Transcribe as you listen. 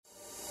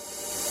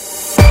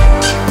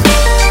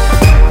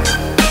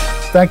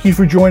Thank you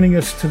for joining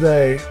us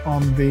today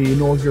on the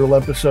inaugural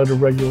episode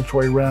of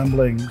Regulatory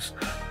Ramblings.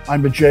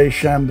 I'm Majcher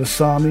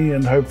Shamdasani,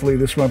 and hopefully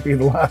this won't be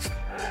the last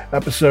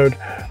episode.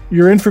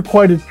 You're in for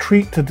quite a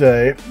treat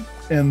today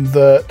in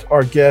that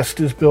our guest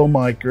is Bill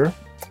Majcher,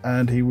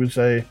 and he was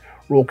a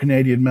Royal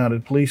Canadian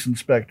Mounted Police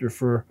Inspector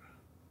for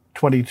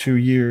 22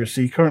 years.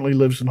 He currently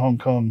lives in Hong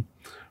Kong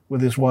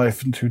with his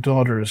wife and two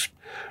daughters.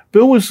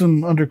 Bill was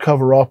an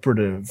undercover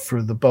operative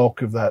for the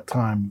bulk of that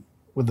time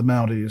with the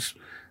Mounties,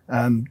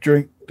 and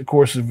during the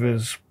course of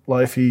his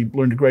life, he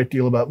learned a great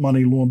deal about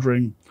money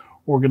laundering,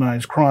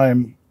 organized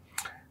crime,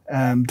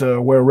 and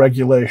where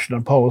regulation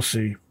and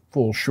policy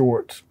fall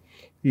short.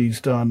 He's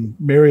done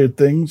myriad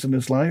things in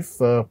his life,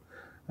 and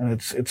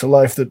it's a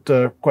life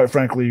that, quite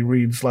frankly,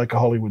 reads like a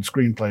Hollywood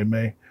screenplay,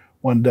 may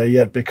one day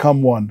yet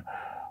become one.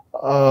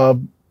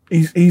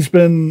 He's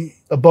been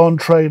a bond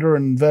trader,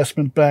 an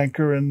investment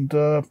banker, and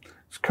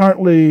is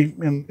currently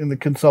in the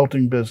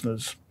consulting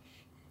business.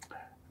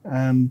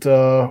 And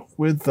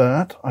with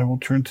that, I will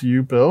turn to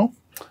you, Bill.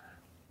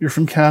 You're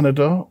from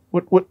Canada.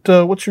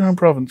 What's your home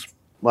province?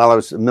 Well, I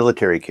was a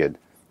military kid,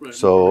 Right.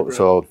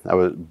 so I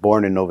was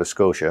born in Nova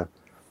Scotia,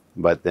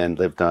 but then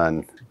lived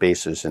on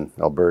bases in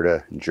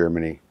Alberta and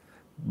Germany.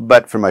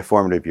 But for my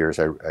formative years,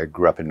 I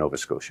grew up in Nova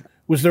Scotia.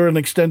 Was there an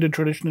extended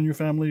tradition in your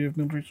family of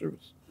military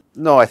service?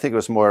 No, I think it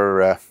was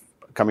more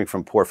coming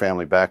from poor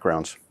family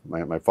backgrounds.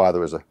 My father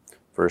was a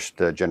first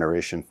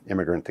generation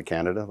immigrant to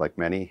Canada, like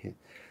many.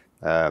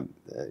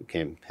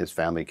 His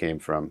family came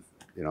from,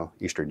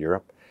 Eastern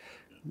Europe,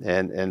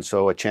 and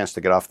so a chance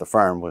to get off the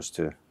farm was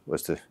to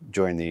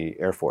join the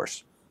Air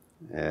Force,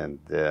 and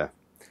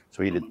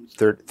so he did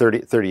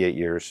 38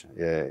 years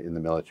in the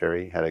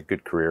military. Had a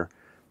good career.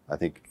 I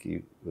think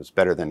he was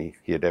better than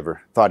he had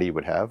ever thought he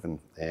would have,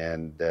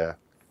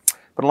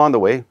 but along the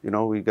way,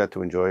 we got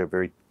to enjoy a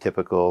very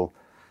typical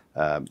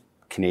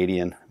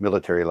Canadian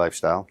military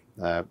lifestyle.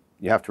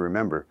 You have to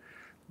remember,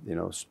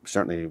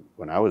 certainly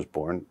when I was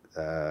born,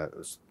 it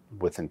was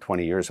within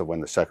 20 years of when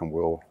the Second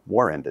World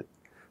War ended.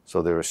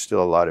 So there was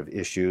still a lot of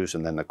issues,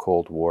 and then the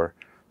Cold War.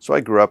 So I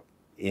grew up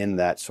in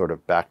that sort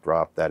of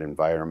backdrop, that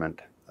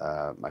environment.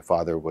 My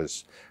father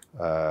was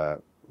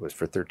for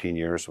 13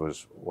 years,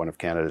 was one of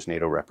Canada's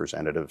NATO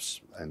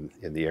representatives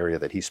in the area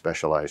that he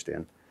specialized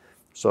in.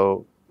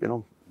 So,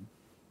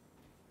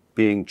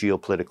 being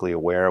geopolitically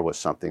aware was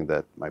something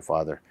that my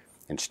father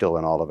instilled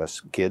in all of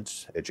us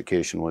kids.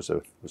 Education was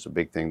a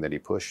big thing that he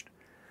pushed.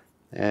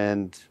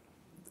 And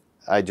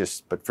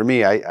but for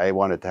me, I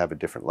wanted to have a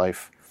different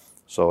life,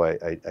 so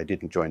I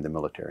didn't join the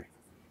military.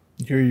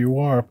 Here you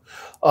are.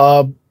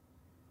 But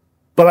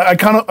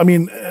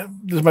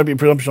this might be a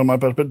presumption on my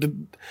part, but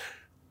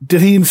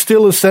did he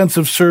instill a sense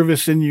of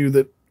service in you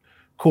that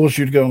caused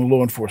you to go into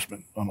law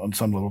enforcement on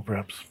some level,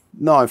 perhaps?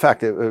 No, in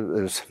fact, it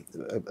was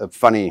a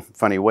funny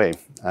way.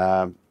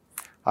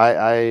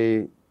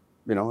 I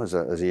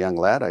as a young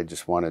lad, I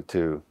just wanted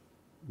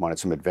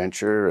some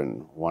adventure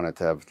and wanted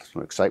to have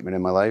some excitement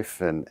in my life,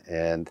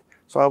 and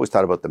so I always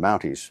thought about the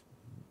Mounties,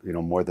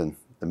 more than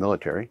the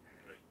military.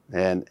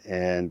 And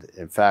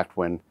in fact,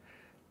 when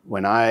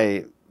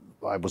I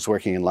was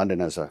working in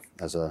London as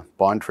a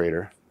bond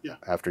trader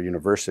after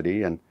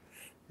university,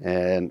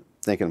 and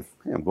thinking,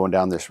 I'm going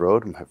down this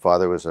road. My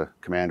father was a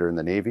commander in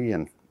the Navy,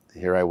 and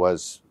here I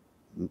was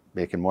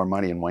making more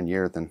money in 1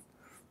 year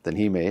than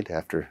he made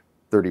after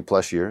 30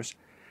 plus years.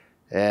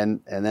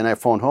 And then I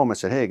phoned home and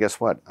said, hey,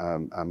 guess what?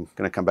 I'm going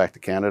to come back to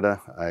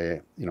Canada.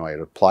 I had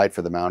applied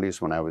for the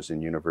Mounties when I was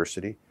in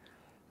university.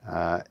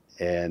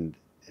 And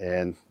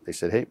they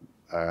said, hey,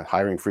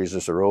 hiring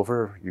freezes are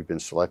over. You've been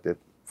selected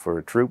for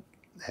a troop,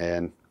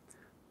 and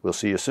we'll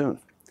see you soon.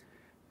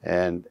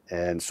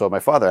 And so my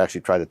father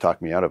actually tried to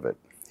talk me out of it.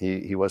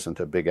 He wasn't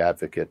a big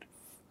advocate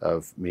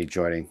of me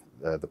joining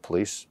the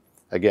police.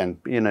 Again,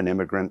 being an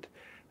immigrant,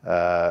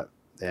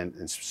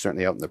 and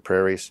certainly out in the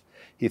prairies,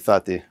 he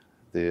thought the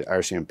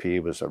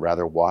RCMP was a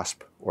rather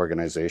WASP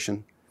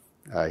organization.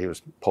 He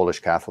was Polish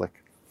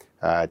Catholic.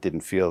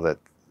 Didn't feel that,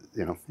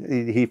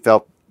 he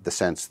felt the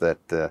sense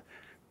that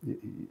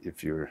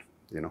if you're,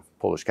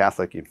 Polish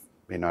Catholic, you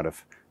may not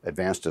have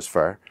advanced as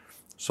far.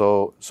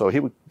 So he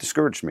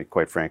discouraged me,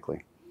 quite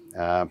frankly.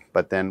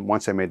 But then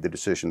once I made the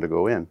decision to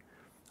go in,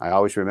 I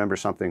always remember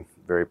something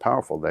very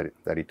powerful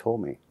that he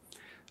told me.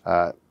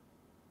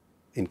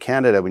 In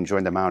Canada, when you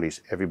join the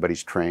Mounties,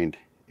 everybody's trained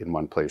in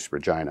one place,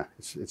 Regina.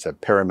 It's a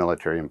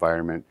paramilitary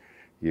environment.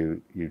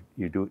 You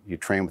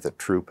train with a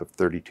troop of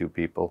 32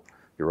 people.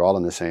 You're all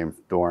in the same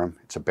dorm.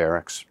 It's a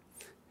barracks.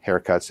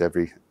 Haircuts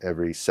every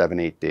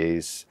 7-8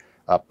 days.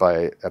 Up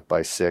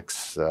by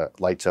 6.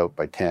 Lights out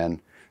by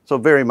 10. So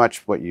very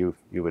much what you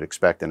would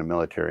expect in a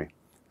military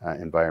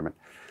environment.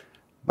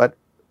 But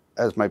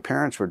as my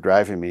parents were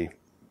driving me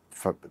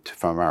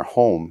from our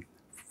home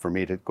for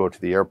me to go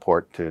to the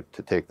airport to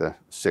take the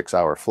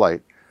 6-hour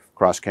flight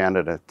across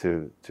Canada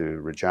to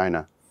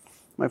Regina,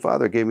 my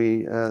father gave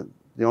me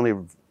the only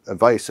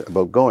advice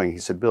about going. He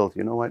said, Bill,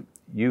 you know what?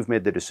 You've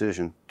made the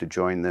decision to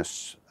join the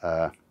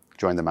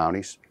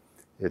Mounties.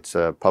 It's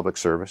a public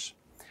service.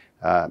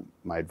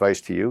 My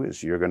advice to you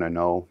is you're going to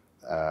know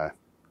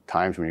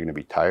times when you're going to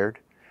be tired.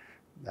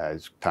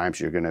 There's times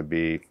you're going to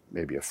be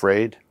maybe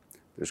afraid.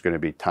 There's going to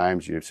be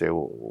times you say,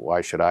 well,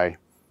 why should I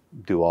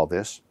do all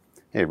this?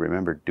 Hey,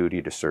 remember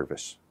duty to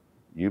service.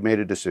 You made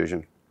a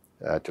decision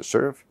to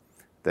serve,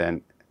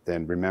 then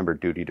remember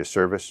duty to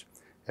service.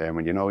 And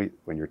when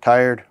you're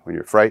tired, when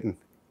you're frightened,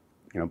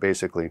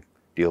 basically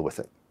deal with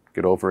it.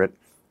 Get over it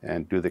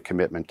and do the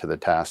commitment to the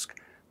task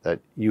that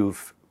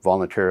you've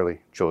voluntarily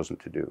chosen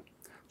to do.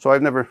 So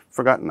I've never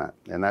forgotten that.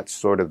 And that's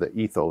sort of the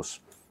ethos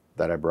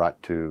that I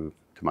brought to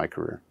my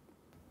career.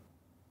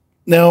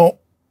 Now,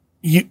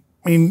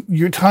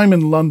 your time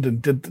in London,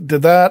 did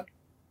that,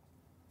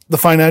 the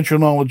financial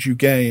knowledge you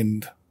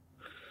gained,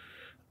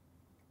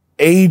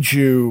 aid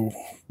you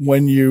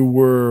when you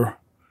were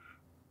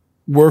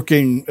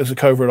working as a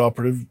covert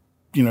operative,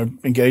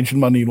 engaged in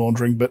money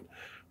laundering, but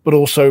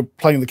also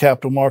playing the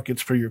capital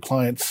markets for your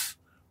clients,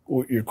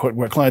 or your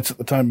clients at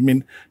the time?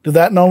 Did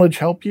that knowledge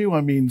help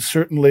you?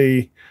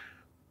 Certainly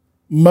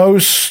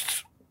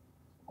most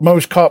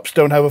cops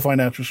don't have a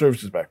financial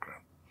services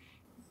background.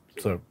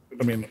 So,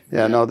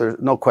 yeah, no, there's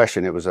no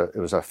question. It was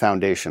a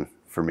foundation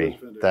for me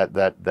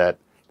that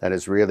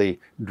has really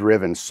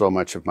driven so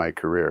much of my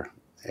career.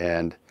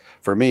 And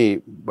for me,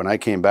 when I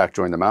came back,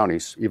 joined the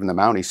Mounties, even the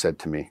Mounties said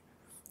to me,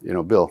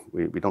 Bill,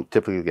 we don't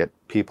typically get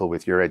people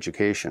with your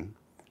education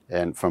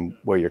and from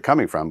where you're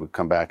coming from who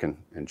come back and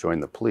join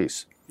the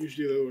police.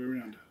 Usually the other way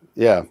around.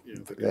 Yeah.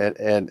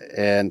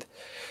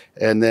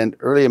 And then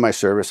early in my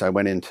service, I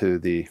went into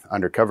the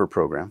Undercover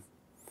program.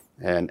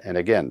 And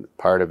again,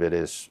 part of it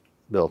is,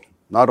 Bill,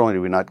 not only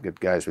do we not get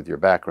guys with your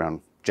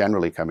background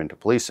generally come into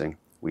policing,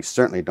 we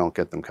certainly don't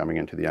get them coming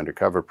into the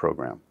Undercover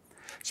program,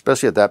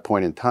 especially at that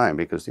point in time,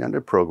 because the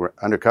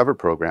Undercover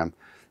program,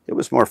 it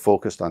was more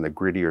focused on the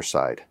grittier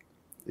side.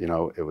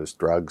 It was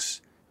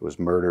drugs, it was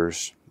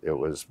murders, it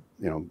was,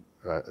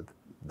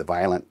 the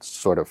violent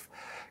sort of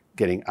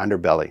getting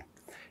underbelly.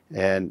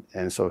 And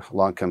so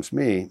along comes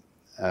me,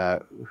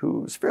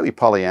 who's fairly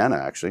Pollyanna,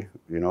 actually,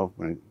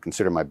 when I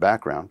consider my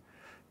background,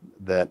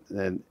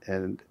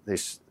 and they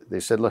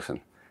said,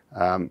 listen,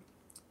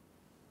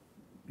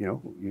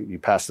 you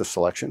passed the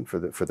selection for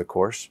the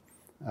course.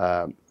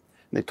 And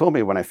they told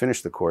me when I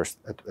finished the course,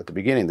 at the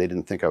beginning, they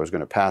didn't think I was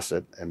going to pass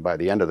it. And by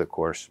the end of the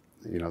course,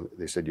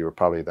 they said you were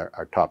probably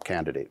our top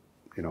candidate,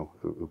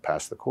 who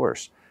passed the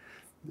course.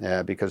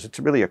 Because it's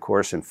really a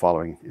course in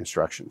following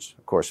instructions,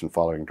 a course in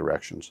following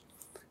directions.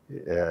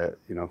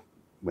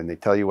 When they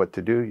tell you what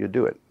to do, you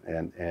do it.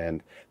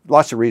 And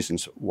lots of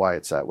reasons why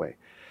it's that way.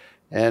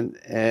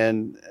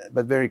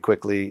 But very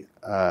quickly,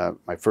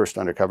 my first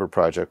undercover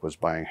project was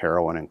buying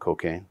heroin and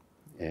cocaine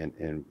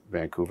in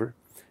Vancouver.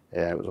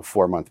 And it was a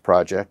 4-month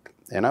project.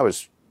 And I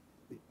was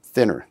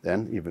thinner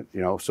then, even,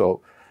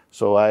 so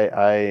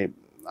I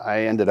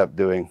ended up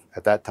doing,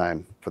 at that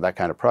time, for that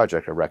kind of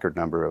project, a record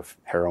number of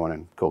heroin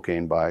and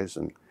cocaine buys,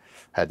 and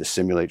had to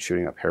simulate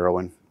shooting up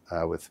heroin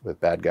with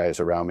bad guys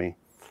around me.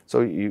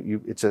 So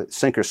it's a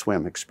sink or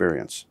swim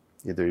experience.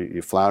 Either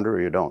you flounder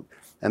or you don't.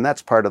 And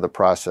that's part of the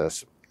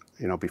process.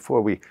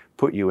 Before we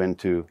put you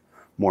into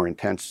more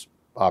intense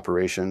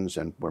operations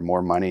and where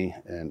more money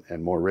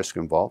and more risk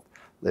involved,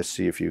 let's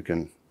see if you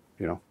can,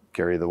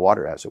 carry the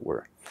water, as it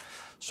were.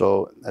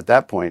 So at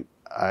that point,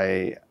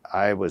 I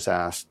was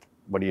asked,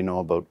 what do you know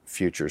about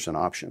futures and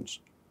options?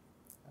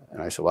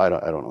 And I said, well,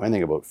 I don't know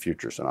anything about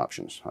futures and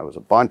options. I was a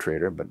bond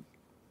trader, but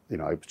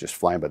I was just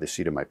flying by the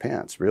seat of my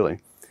pants, really.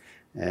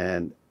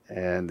 And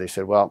they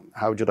said, well,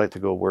 how would you like to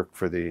go work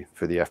for the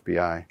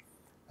FBI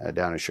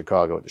down in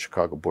Chicago at the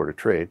Chicago Board of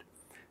Trade?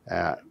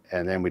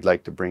 And then we'd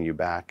like to bring you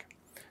back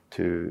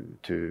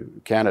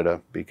to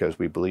Canada because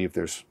we believe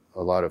there's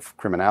a lot of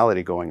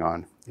criminality going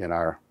on in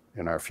our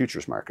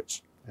futures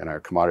markets, in our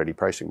commodity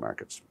pricing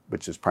markets,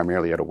 which is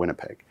primarily out of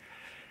Winnipeg.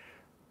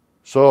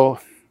 So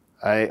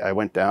I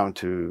went down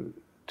to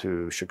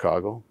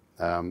Chicago.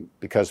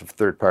 Because of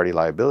third-party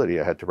liability,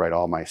 I had to write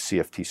all my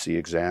CFTC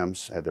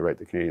exams. I had to write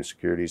the Canadian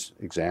Securities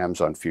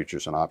exams on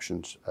futures and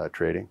options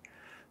trading.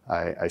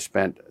 I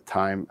spent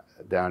time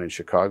down in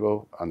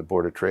Chicago on the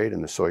Board of Trade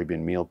in the soybean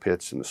meal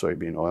pits and the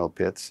soybean oil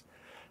pits,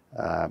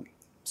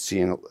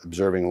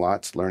 observing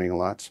lots, learning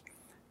lots.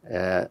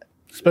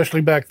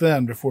 Especially back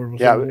then, before it was.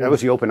 Yeah, that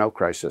was the open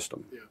outcry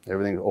system. Yeah.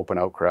 Everything open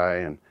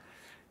outcry,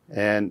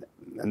 and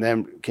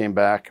then came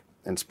back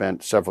and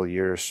spent several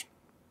years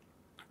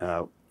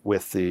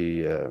with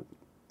the,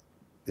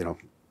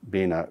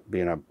 being a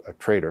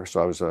trader.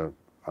 So I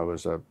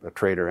was a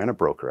trader and a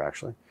broker,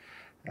 actually.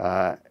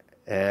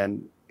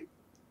 And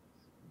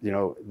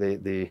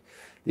the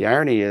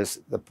irony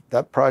is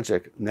that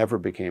project never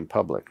became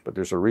public, but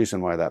there's a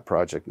reason why that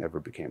project never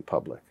became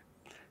public.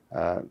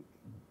 The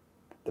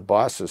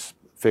bosses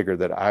figured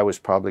that I was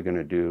probably going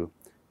to do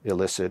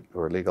illicit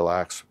or illegal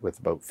acts with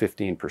about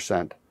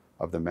 15%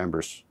 of the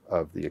members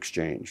of the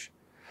exchange.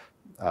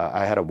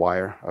 I had a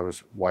wire. I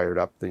was wired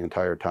up the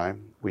entire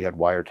time. We had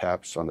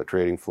wiretaps on the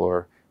trading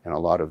floor and a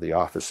lot of the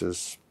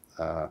offices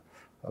of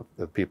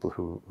the people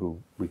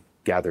who we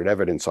gathered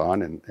evidence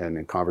on and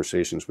in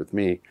conversations with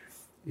me.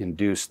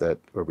 induce that,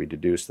 or we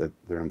deduce that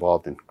they're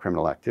involved in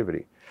criminal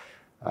activity.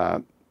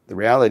 The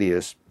reality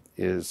is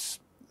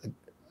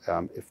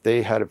if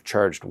they had have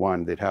charged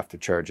one, they'd have to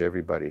charge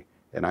everybody.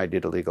 And I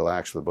did illegal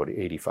acts with about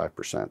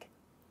 85%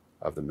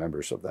 of the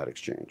members of that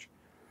exchange.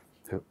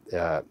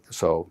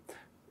 So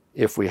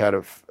if we had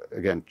have,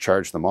 again,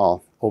 charged them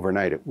all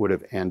overnight, it would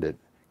have ended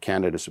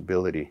Canada's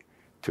ability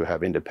to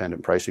have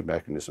independent pricing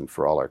mechanism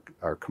for all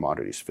our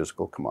commodities,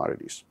 physical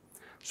commodities.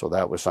 So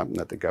that was something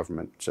that the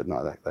government said,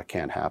 no, that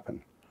can't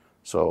happen.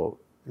 So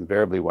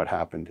invariably what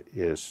happened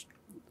is,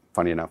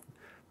 funny enough,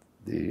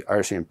 the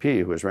RCMP,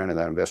 who was running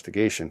that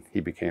investigation, he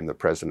became the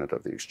president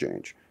of the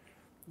exchange.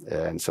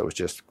 And so it's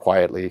just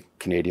quietly,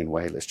 Canadian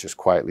way, let's just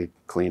quietly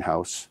clean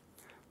house.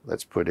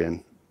 Let's put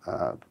in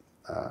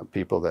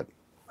people that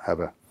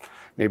have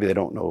maybe they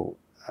don't know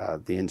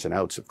the ins and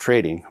outs of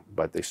trading,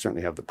 but they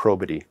certainly have the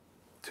probity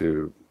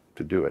to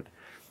do it.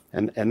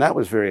 And that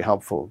was very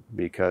helpful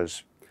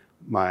because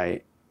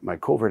my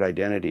covert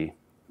identity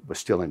was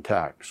still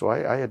intact. So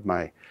I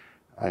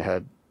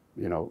had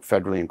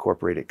federally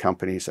incorporated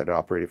companies that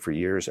operated for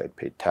years. I'd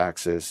paid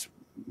taxes.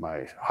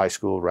 My high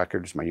school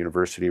records, my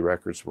university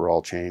records were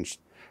all changed.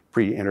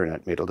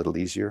 Pre-internet made it a little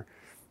easier.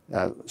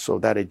 So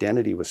that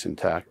identity was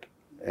intact.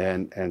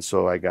 And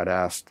so I got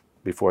asked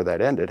before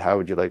that ended, how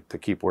would you like to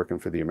keep working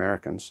for the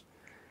Americans?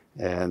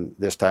 And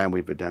this time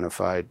we've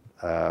identified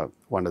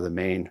one of the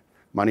main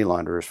money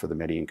launderers for the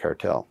Medellin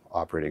cartel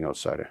operating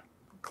outside of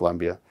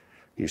Colombia.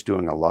 He's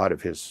doing a lot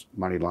of his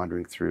money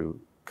laundering through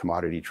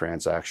commodity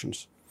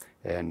transactions.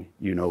 And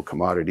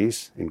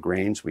commodities in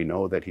grains, we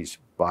know that he's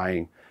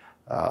buying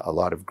a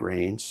lot of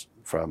grains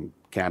from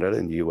Canada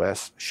and the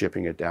US,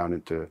 shipping it down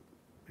into,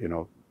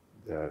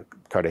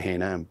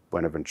 Cartagena and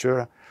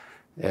Buenaventura.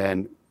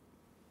 And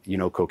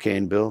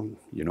cocaine bill,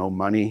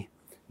 money,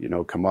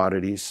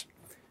 commodities.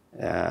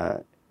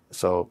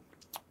 So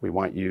we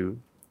want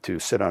you to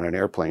sit on an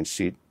airplane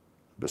seat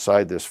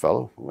beside this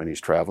fellow when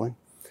he's traveling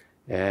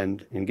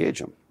and engage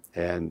him.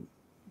 And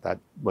that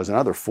was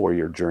another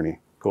 4-year journey,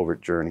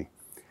 covert journey,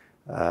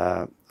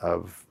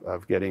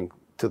 of getting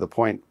to the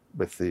point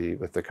with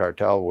the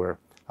cartel where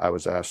I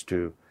was asked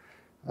to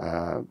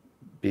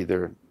be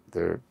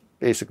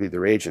basically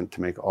their agent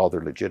to make all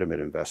their legitimate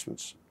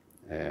investments.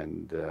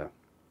 And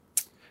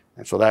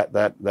so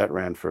that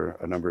ran for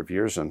a number of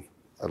years, and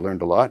I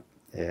learned a lot.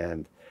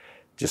 And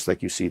just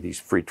like you see these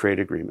free trade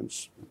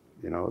agreements,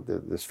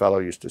 this fellow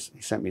he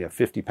sent me a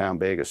 50-pound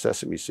bag of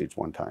sesame seeds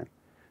one time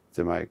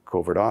to my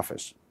covert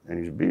office. And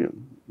he said,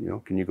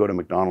 can you go to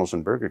McDonald's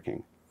and Burger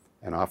King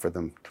and offer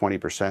them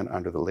 20%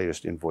 under the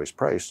latest invoice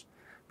price,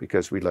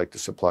 because we'd like to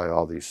supply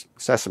all these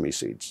sesame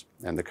seeds.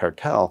 And the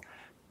cartel,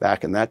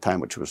 back in that time,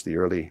 which was the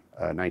early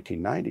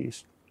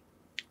 1990s,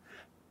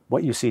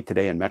 what you see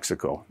today in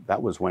Mexico,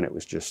 that was when it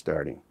was just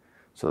starting.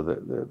 So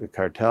the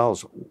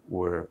cartels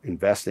were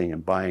investing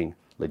and buying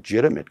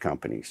legitimate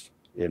companies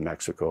in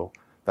Mexico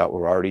that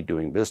were already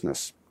doing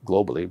business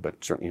globally,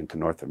 but certainly into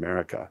North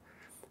America.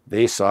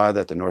 They saw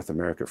that the North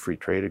America Free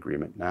Trade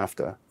Agreement,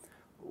 NAFTA,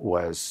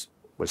 was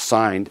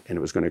signed, and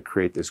it was going to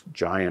create this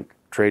giant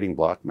trading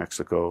bloc,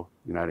 Mexico,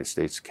 United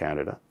States,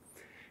 Canada.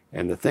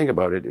 And the thing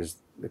about it is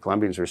the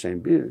Colombians are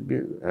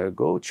saying,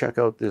 go check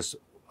out this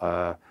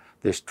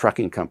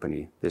trucking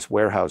company, this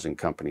warehousing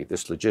company,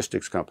 this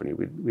logistics company.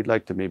 We'd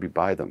like to maybe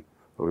buy them.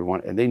 But we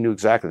want, and they knew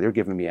exactly, they were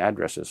giving me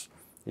addresses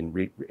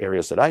in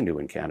areas that I knew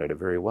in Canada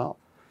very well,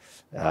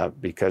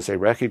 because they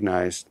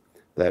recognized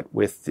that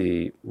with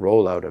the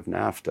rollout of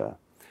NAFTA,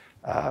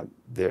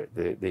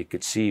 they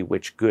could see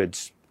which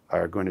goods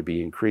are going to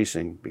be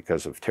increasing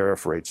because of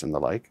tariff rates and the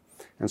like.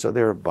 And so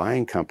they were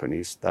buying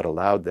companies that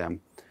allowed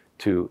them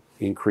to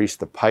increase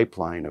the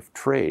pipeline of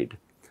trade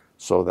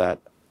so that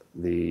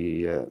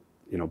the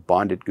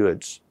bonded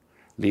goods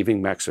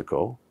leaving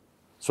Mexico.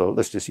 So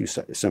let's just use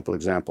a simple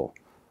example,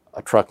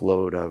 a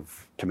truckload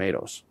of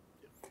tomatoes,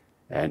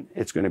 and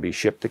it's going to be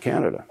shipped to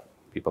Canada.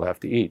 People have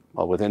to eat.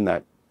 Well, within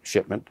that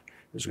shipment,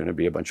 there's going to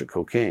be a bunch of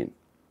cocaine,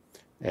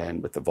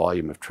 and with the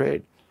volume of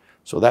trade.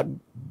 So that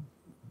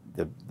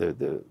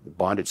the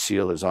bonded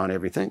seal is on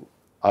everything.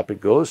 Up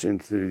it goes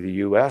into the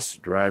US,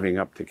 driving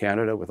up to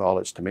Canada with all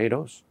its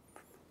tomatoes.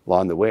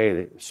 Along the way,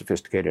 they're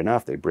sophisticated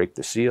enough, they break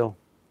the seal,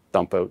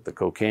 dump out the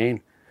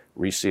cocaine,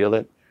 reseal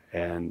it,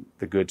 and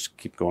the goods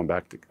keep going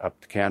back up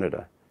to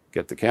Canada.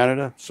 Get to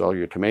Canada, sell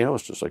your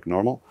tomatoes just like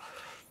normal.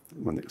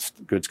 When the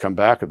goods come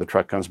back or the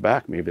truck comes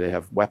back, maybe they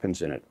have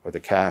weapons in it, or the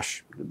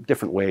cash,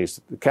 different ways.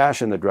 The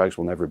cash and the drugs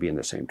will never be in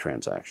the same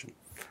transaction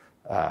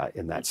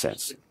in that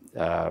sense.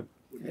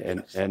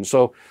 And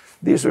so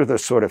these are the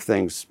sort of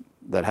things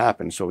that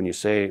happen. So when you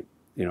say,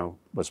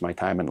 was my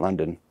time in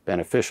London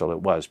beneficial? It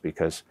was,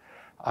 because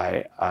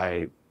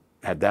I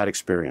had that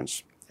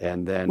experience.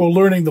 And then, well,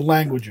 learning the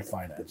language of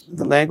finance.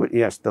 The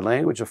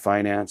language of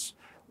finance,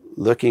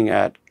 looking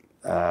at,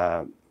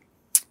 the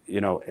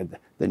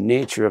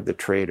nature of the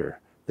trader,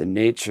 the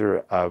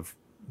nature of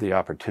the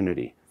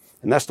opportunity.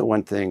 And that's the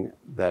one thing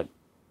that,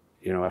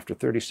 after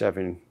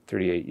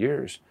 38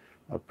 years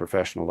of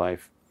professional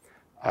life,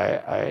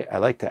 I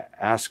like to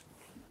ask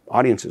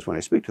audiences when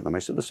I speak to them. I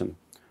said, listen,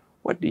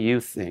 what do you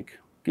think?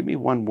 Give me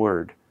one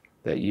word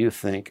that you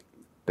think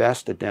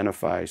best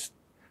identifies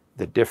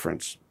the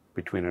difference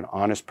between an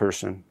honest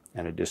person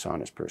and a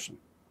dishonest person.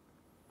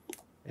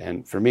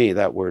 And for me,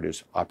 that word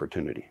is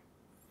opportunity.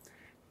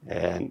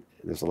 And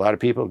there's a lot of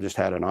people who just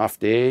had an off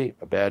day,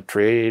 a bad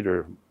trade,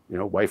 or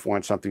wife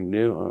wants something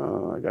new.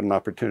 Oh, I got an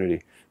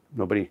opportunity.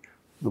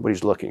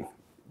 Nobody's looking.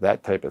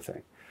 That type of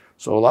thing.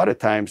 So a lot of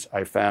times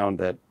I found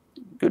that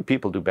good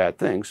people do bad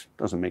things.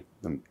 Doesn't make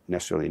them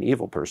necessarily an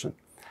evil person.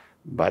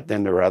 But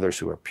then there are others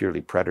who are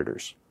purely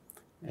predators.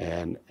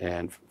 And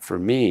for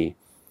me,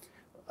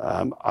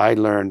 I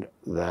learned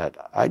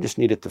that I just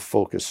needed to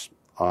focus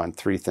on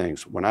three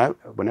things.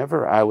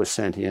 Whenever I was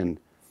sent in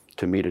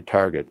to meet a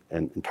target,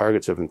 and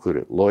targets have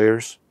included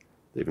lawyers,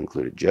 they've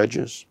included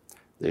judges,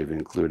 they've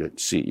included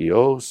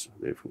CEOs,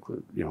 they've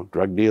included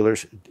drug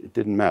dealers. It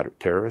didn't matter,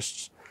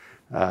 terrorists.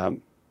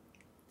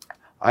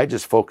 I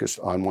just focused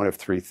on one of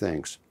three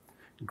things: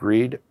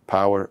 greed,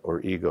 power,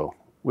 or ego.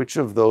 Which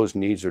of those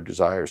needs or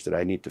desires did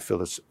I need to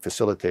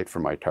facilitate for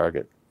my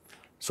target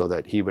so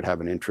that he would have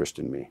an interest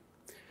in me?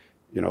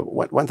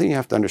 One thing you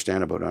have to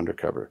understand about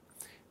Undercover,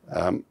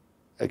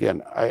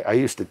 again, I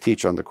used to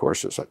teach on the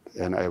courses,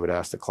 and I would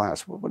ask the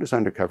class, well, what does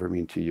Undercover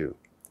mean to you?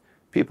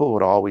 People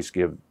would always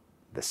give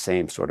the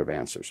same sort of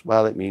answers.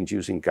 Well, it means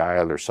using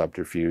guile or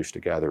subterfuge to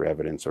gather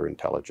evidence or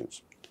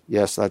intelligence.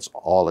 Yes, that's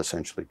all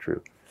essentially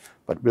true.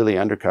 But really,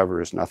 Undercover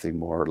is nothing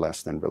more or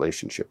less than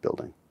relationship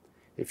building.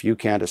 If you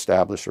can't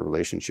establish a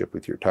relationship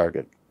with your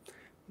target,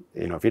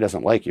 if he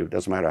doesn't like you, it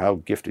doesn't matter how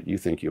gifted you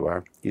think you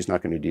are, he's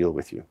not going to deal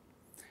with you.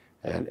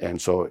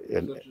 And so,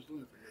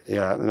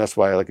 yeah, and that's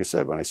why, like I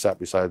said, when I sat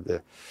beside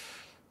the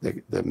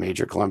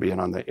Major Colombian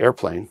on the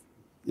airplane,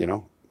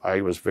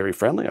 I was very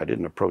friendly. I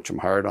didn't approach him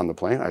hard on the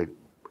plane.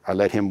 I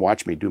let him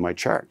watch me do my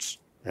charts,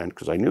 and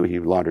because I knew he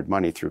laundered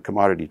money through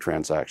commodity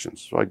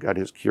transactions, so I got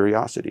his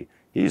curiosity.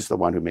 He's the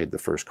one who made the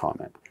first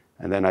comment,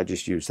 and then I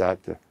just used that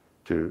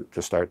to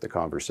start the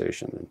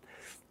conversation.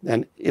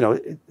 And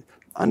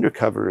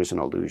Undercover is an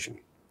illusion.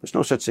 There's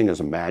no such thing as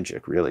a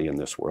magic, really, in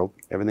this world.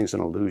 Everything's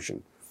an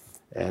illusion.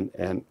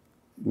 And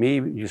me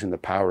using the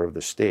power of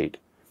the state,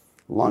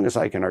 as long as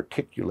I can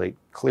articulate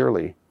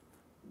clearly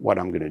what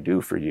I'm going to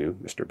do for you,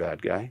 Mr.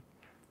 Bad Guy,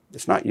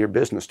 it's not your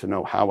business to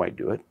know how I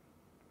do it.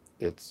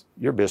 It's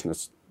your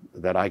business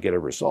that I get a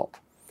result.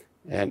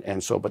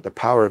 And so, but the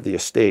power of the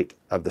state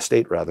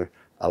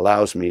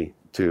allows me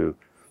to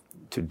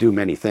do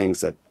many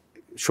things that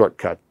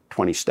shortcut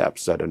 20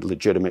 steps that a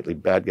legitimately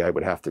bad guy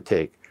would have to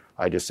take.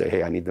 I just say,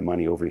 hey, I need the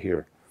money over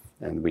here.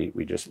 And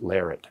we just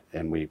layer it,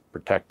 and we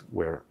protect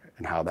where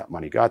and how that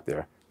money got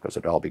there, because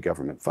it'd all be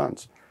government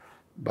funds.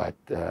 But,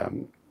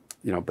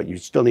 but you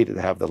still needed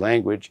to have the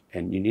language,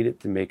 and you needed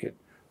to make it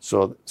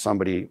so that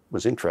somebody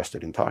was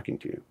interested in talking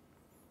to you.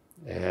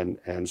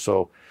 And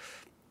so,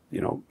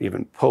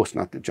 even post,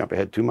 not to jump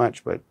ahead too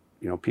much, but,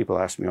 people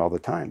ask me all the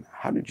time,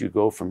 how did you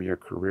go from your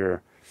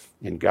career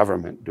in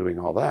government doing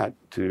all that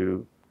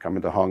to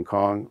coming to Hong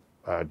Kong,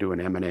 doing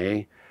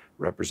M&A,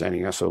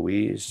 representing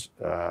SOEs,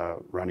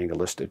 running a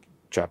listed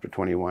Chapter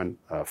 21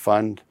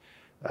 fund?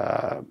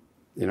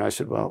 I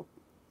said, well,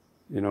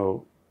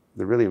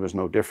 there really was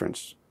no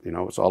difference.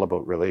 It's all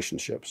about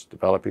relationships,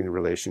 developing the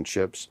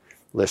relationships,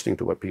 listening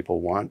to what people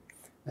want,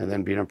 and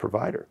then being a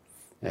provider.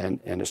 And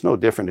it's no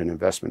different in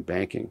investment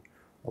banking.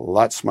 A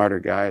lot smarter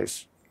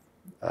guys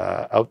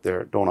out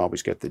there don't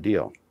always get the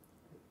deal.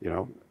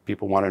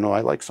 People want to know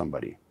I like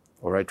somebody,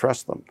 or I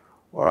trust them,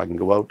 or I can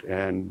go out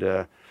and,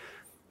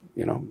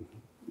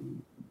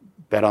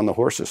 bet on the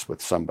horses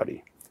with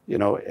somebody,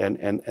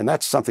 and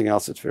that's something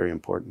else that's very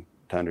important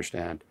to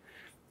understand.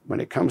 When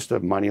it comes to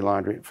money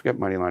laundering, forget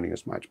money laundering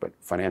as much, but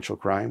financial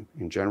crime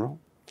in general,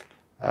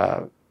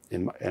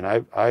 and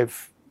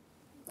I've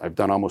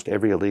done almost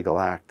every illegal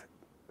act,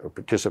 or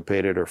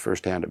participated or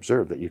firsthand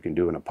observed that you can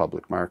do in a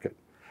public market.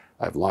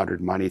 I've laundered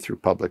money through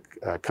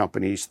public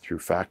companies, through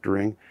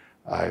factoring.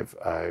 I've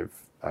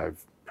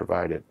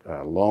provided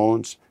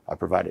loans. I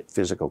provided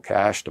physical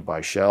cash to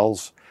buy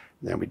shells.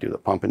 Then we do the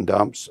pump and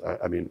dumps.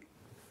 I mean,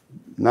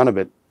 none of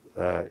it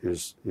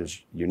is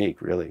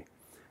unique, really.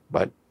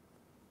 But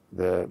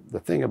the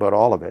thing about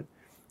all of it,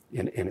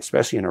 and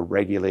especially in a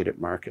regulated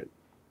market,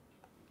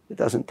 it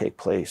doesn't take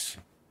place.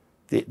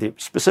 The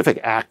specific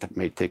act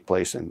may take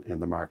place in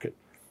the market,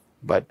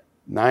 but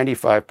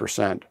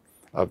 95%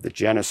 of the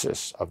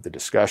genesis of the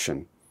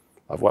discussion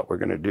of what we're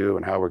going to do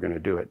and how we're going to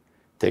do it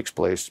takes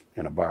place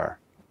in a bar,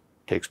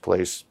 takes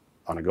place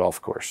on a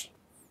golf course.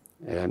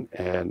 And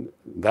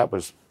that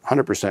was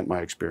 100%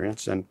 my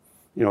experience. And,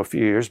 a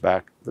few years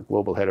back, the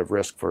global head of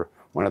risk for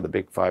one of the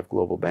big 5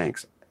 global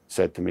banks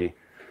said to me,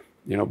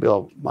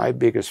 Bill, my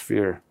biggest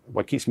fear,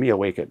 what keeps me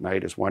awake at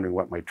night, is wondering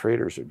what my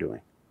traders are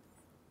doing.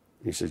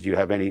 He says, do you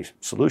have any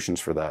solutions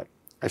for that?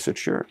 I said,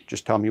 sure,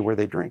 just tell me where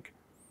they drink.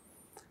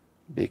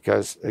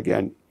 Because,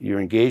 again, you're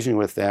engaging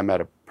with them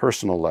at a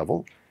personal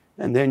level,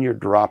 and then you're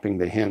dropping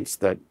the hints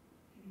that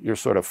you're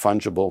sort of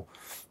fungible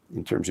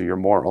in terms of your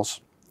morals.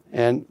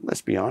 And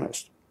let's be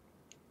honest,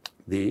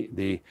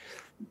 the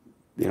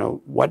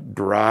what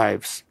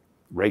drives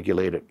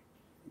regulated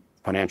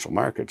financial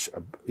markets,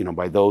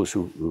 by those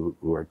who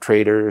are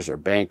traders or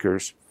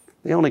bankers,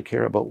 they only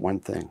care about one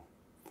thing.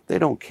 They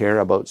don't care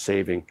about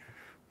saving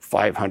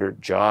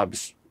 500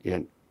 jobs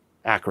in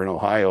Akron,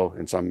 Ohio,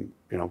 in some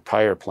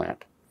tire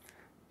plant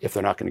if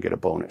they're not going to get a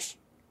bonus.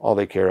 All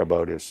they care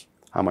about is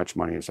how much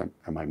money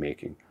am I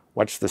making?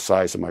 What's the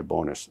size of my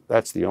bonus?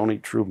 That's the only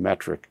true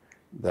metric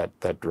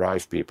that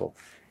drives people.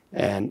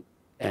 And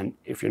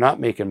if you're not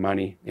making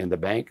money in the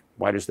bank,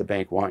 why does the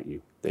bank want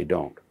you? They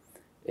don't.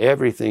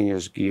 Everything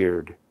is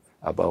geared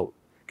about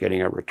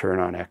getting a return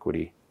on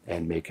equity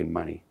and making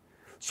money.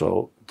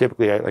 So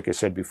typically, like I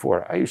said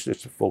before, I used to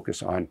just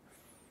focus on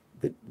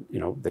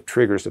the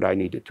triggers that I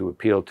needed to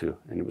appeal to,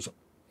 and it was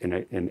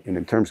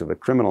in terms of a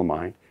criminal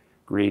mind,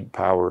 greed,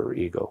 power, or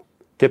ego.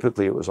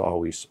 Typically, it was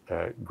always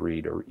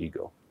greed or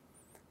ego.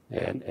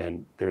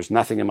 And there's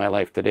nothing in my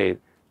life today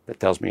that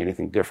tells me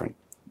anything different.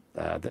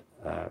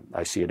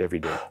 I see it every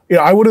day.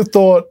 Yeah, I would have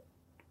thought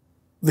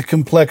the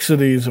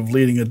complexities of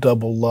leading a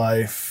double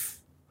life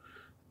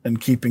and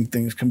keeping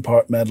things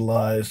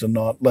compartmentalized and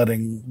not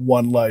letting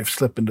one life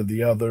slip into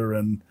the other.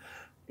 And,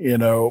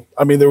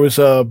 there was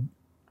a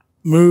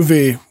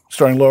movie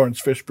starring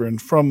Lawrence Fishburne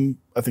from,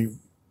 I think,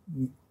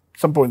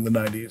 some point in the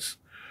 90s,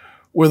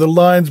 where the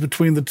lines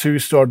between the two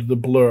started to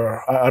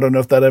blur. I don't know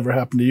if that ever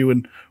happened to you.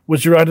 And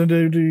was your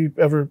identity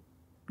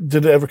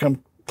did it ever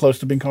come close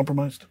to being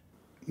compromised?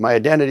 My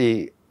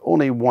identity,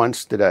 only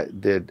once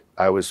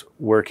I was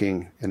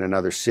working in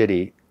another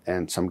city,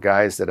 and some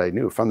guys that I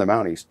knew from the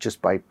Mounties,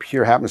 just by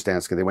pure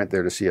happenstance, because they went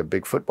there to see a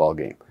big football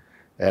game.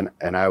 And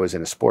I was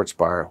in a sports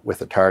bar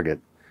with a target,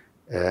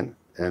 and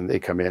they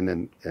come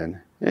in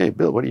and hey,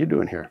 Bill, what are you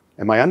doing here?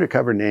 And my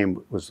undercover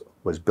name was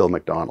Bill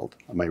McDonald.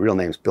 My real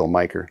name's Bill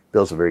Majcher.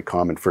 Bill's a very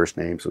common first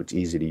name, so it's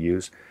easy to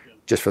use.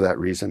 Just for that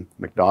reason,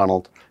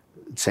 McDonald,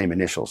 same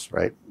initials,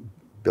 right?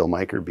 Bill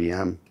Majcher,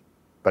 BM.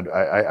 But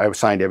I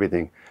signed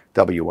everything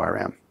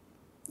WRM.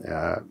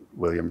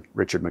 William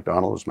Richard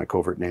McDonald was my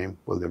covert name.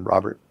 William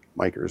Robert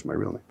Majcher is my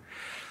real name.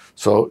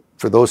 So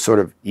for those sort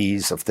of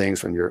ease of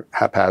things, when you're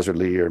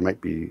haphazardly or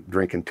might be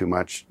drinking too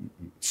much,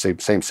 same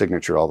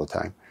signature all the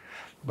time.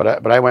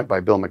 But I went by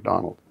Bill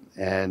McDonald,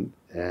 and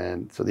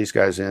so these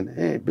guys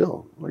hey,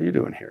 Bill, what are you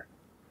doing here?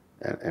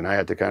 And I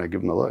had to kind of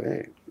give them the look.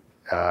 Hey,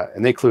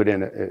 and they clued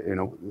in.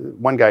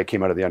 One guy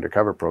came out of the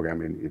undercover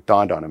program, and it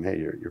dawned on him, hey,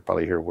 you're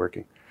probably here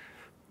working.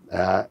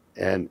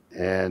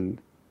 And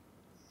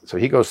so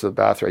he goes to the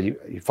bathroom.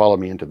 He followed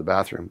me into the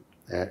bathroom,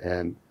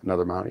 and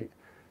another Mountie,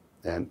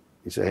 and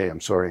he said, hey, I'm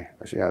sorry.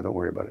 I said, yeah, don't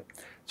worry about it.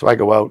 So I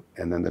go out,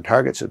 and then the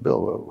target said,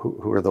 Bill, well,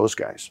 who are those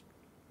guys?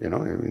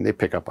 They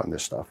pick up on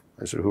this stuff.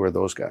 I said, who are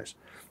those guys?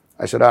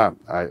 I said,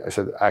 I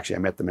said, actually, I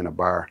met them in a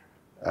bar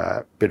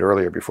a bit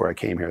earlier before I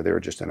came here. They were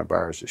just in a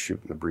bar, just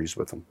shooting the breeze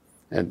with them,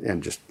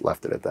 and just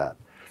left it at that.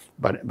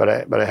 But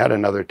I had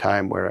another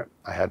time where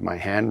I had my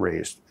hand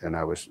raised, and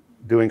I was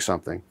doing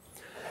something,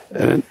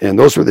 and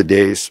those were the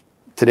days.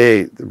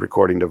 Today, the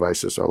recording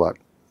devices are a lot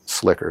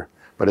slicker,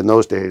 but in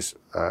those days,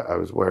 I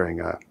was wearing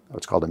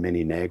what's called a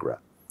Mini Negra,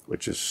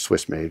 which is a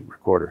Swiss-made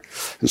recorder,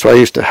 and so I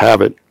used to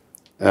have it.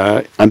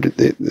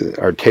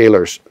 Our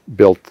tailors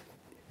built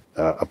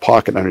a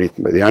pocket underneath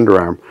the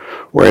underarm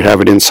where I'd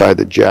have it inside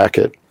the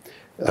jacket,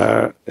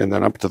 and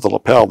then up to the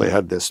lapel they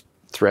had this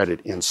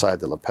threaded inside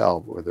the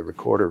lapel where the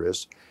recorder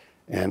is,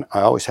 and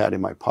I always had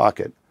in my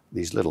pocket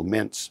these little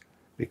mints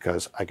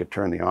because I could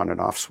turn the on and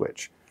off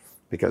switch,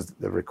 because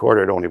the recorder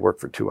had only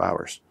worked for 2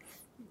 hours,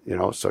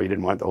 so you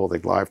didn't want the whole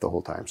thing live the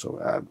whole time.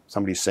 So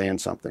somebody's saying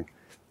something,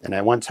 and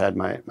I once had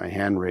my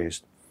hand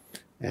raised,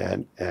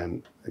 and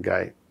the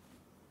guy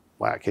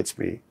whack hits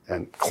me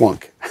and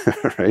clunk,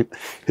 right?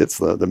 Hits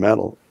the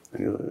metal.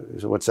 And he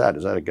said, what's that?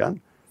 Is that a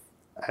gun?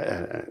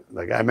 I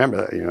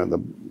remember that, the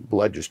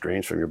blood just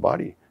drains from your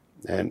body.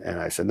 And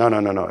I said, no,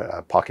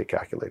 a pocket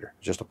calculator,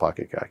 just a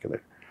pocket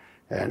calculator.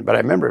 But I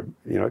remember,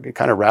 it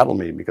kind of rattled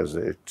me because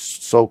it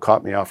so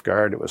caught me off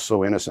guard. It was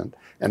so innocent.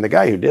 And the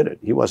guy who did it,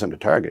 he wasn't a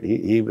target.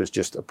 He was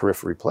just a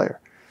periphery player.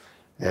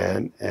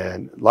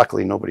 And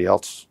luckily nobody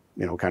else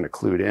kind of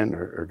clued in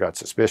or got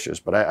suspicious.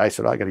 But I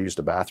said, I got to use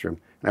the bathroom.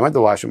 And I went to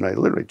the washroom, and I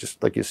literally,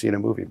 just like you see in a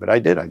movie, but I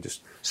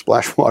just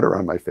splashed water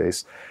on my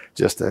face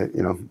just to,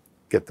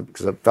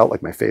 because it felt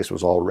like my face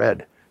was all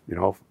red, and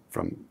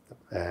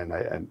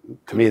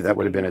to me, that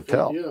would have been a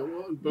tell. Yeah,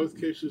 well, in both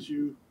cases,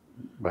 you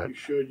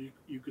showed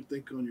you could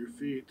think on your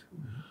feet.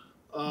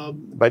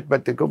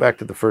 But to go back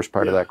to the first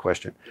part of that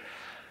question,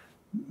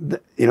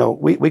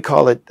 we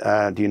call it,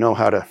 do you know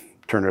how to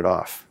turn it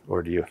off,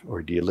 or do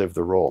you live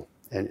the role?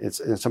 And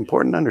it's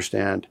important to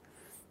understand,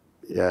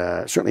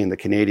 certainly in the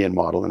Canadian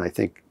model, and I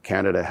think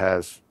Canada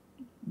has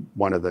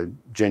one of the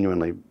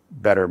genuinely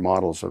better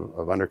models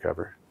of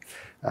Undercover.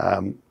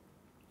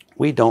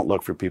 We don't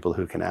look for people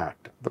who can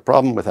act. The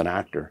problem with an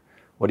actor,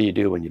 what do you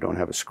do when you don't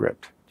have a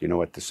script? Do you know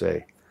what to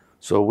say?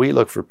 So we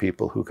look for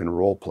people who can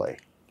role play.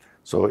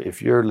 So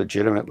if you're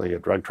legitimately a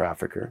drug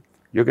trafficker,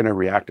 you're going to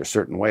react a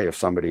certain way if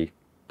somebody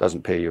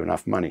doesn't pay you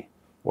enough money,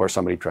 or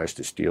somebody tries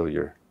to steal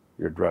your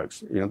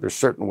drugs. There's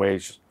certain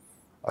ways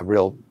a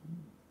real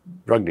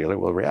drug dealer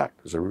will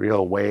react. There's a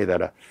real way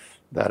that a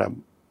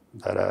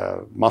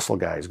muscle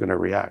guy is going to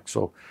react.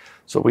 So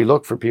we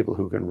look for people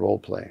who can role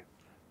play.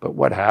 But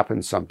what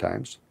happens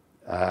sometimes,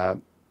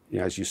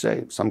 as you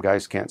say, some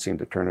guys can't seem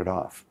to turn it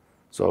off.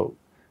 So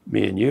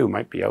me and you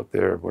might be out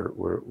there,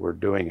 we're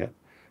doing it,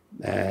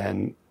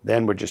 and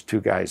then we're just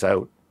two guys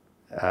out.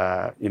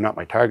 You're not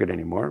my target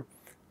anymore,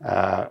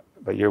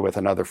 but you're with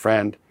another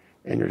friend,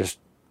 and you're just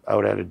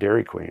out at a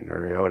Dairy Queen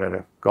or you're out at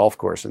a golf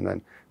course, and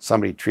then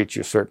somebody treats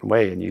you a certain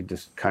way, and you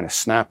just kind of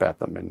snap at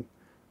them, and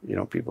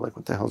people are like,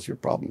 what the hell's your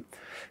problem?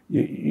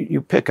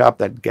 You pick up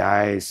that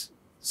guys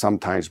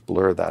sometimes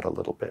blur that a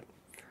little bit.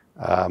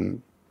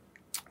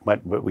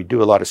 But we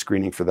do a lot of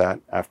screening for that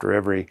after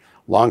every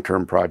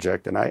long-term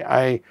project.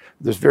 And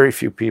there's very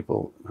few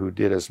people who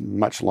did as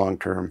much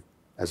long-term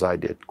as I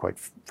did, quite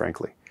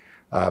frankly.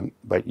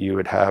 But you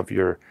would have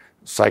your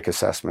psych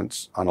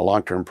assessments on a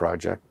long-term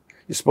project.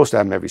 You're supposed to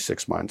have them every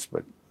 6 months,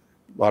 but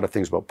a lot of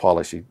things about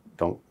policy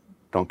don't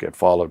get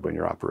followed when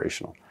you're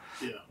operational.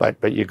 Yeah.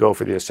 But you go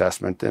for the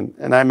assessment,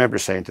 and I remember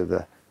saying to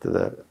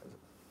the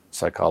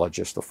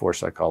psychologist, the 4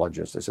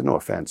 psychologists, I said, no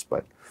offense,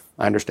 but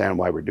I understand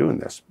why we're doing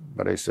this.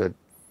 But I said,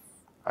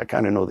 I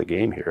kind of know the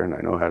game here, and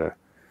I know how to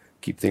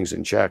keep things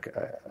in check.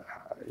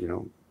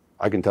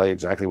 I can tell you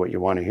exactly what you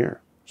want to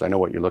hear, so I know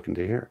what you're looking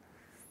to hear.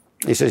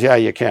 He says, yeah,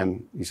 you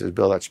can. He says,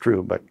 Bill, that's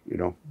true, but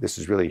this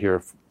is really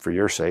here for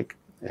your sake,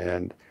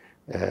 and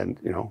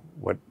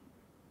what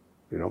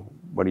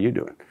are you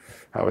doing?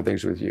 How are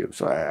things with you?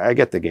 So I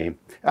get the game.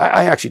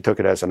 I actually took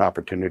it as an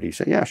opportunity.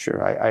 So yeah,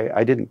 sure.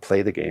 I didn't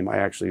play the game. I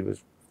actually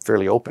was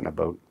fairly open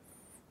about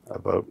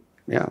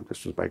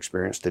this was my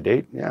experience to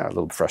date. Yeah, a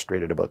little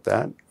frustrated about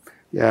that.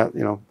 Yeah,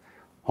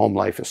 home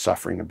life is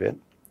suffering a bit.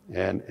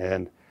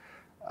 And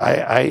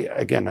I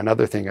again,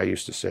 another thing I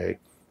used to say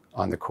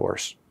on the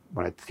course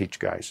when I teach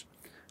guys,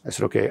 I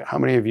said, okay, how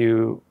many of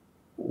you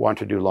want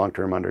to do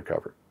long-term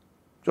undercover?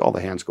 So all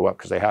the hands go up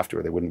because they have to,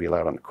 or they wouldn't be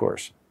allowed on the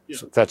course. Yeah.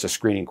 So that's a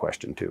screening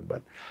question too.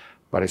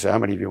 But I said, how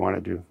many of you want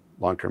to do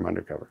long-term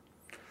undercover?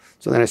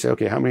 So then I say,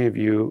 okay, how many of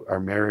you are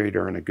married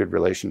or in a good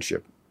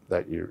relationship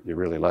that you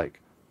really like?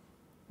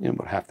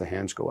 About half the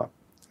hands go up.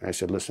 And I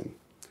said, listen,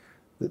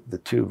 the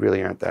two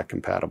really aren't that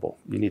compatible.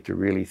 You need to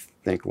really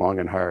think long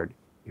and hard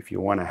if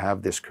you want to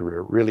have this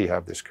career, really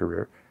have this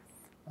career,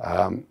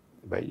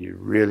 but you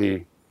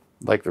really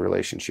like the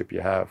relationship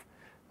you have.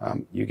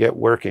 You get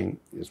working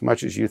as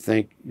much as you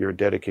think you're a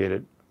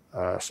dedicated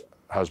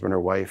husband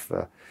or wife.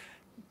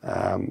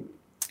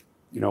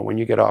 When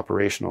you get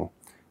operational,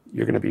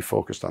 you're going to be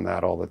focused on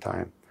that all the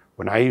time.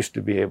 When I used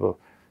to be able to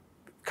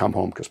come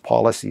home, because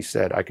policy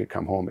said I could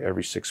come home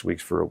every 6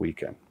 weeks for a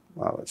weekend.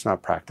 Well, it's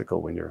not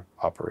practical when you're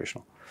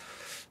operational.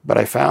 But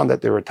I found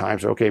that there were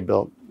times, okay,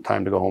 Bill,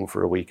 time to go home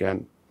for a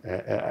weekend.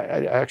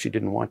 I actually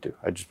didn't want to.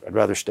 I'd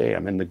rather stay.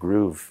 I'm in the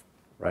groove,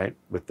 right,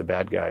 with the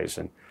bad guys.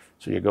 And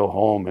so you go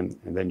home, and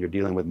then you're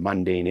dealing with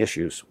mundane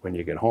issues when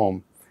you get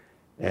home.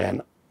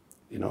 And,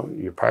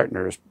 your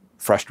partner is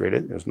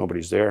frustrated because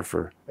nobody's there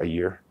for a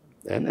year.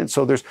 And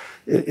so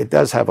it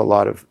does have a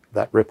lot of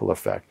that ripple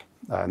effect,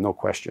 no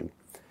question.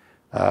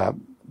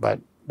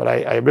 But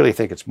I really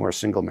think it's more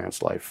single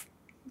man's life,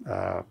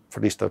 for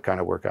at least the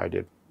kind of work I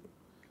did.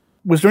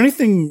 Was there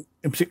anything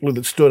in particular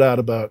that stood out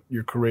about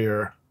your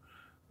career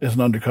as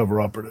an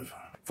undercover operative?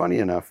 Funny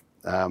enough,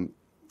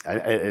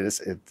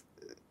 it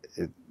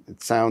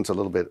sounds a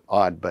little bit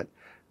odd, but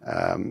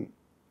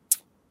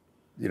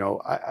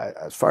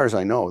as far as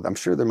I know, I'm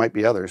sure there might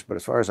be others, but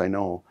as far as I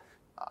know,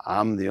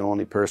 I'm the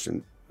only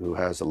person who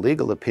has a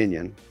legal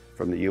opinion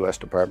from the U.S.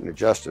 Department of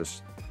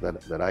Justice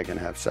that I can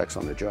have sex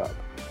on the job.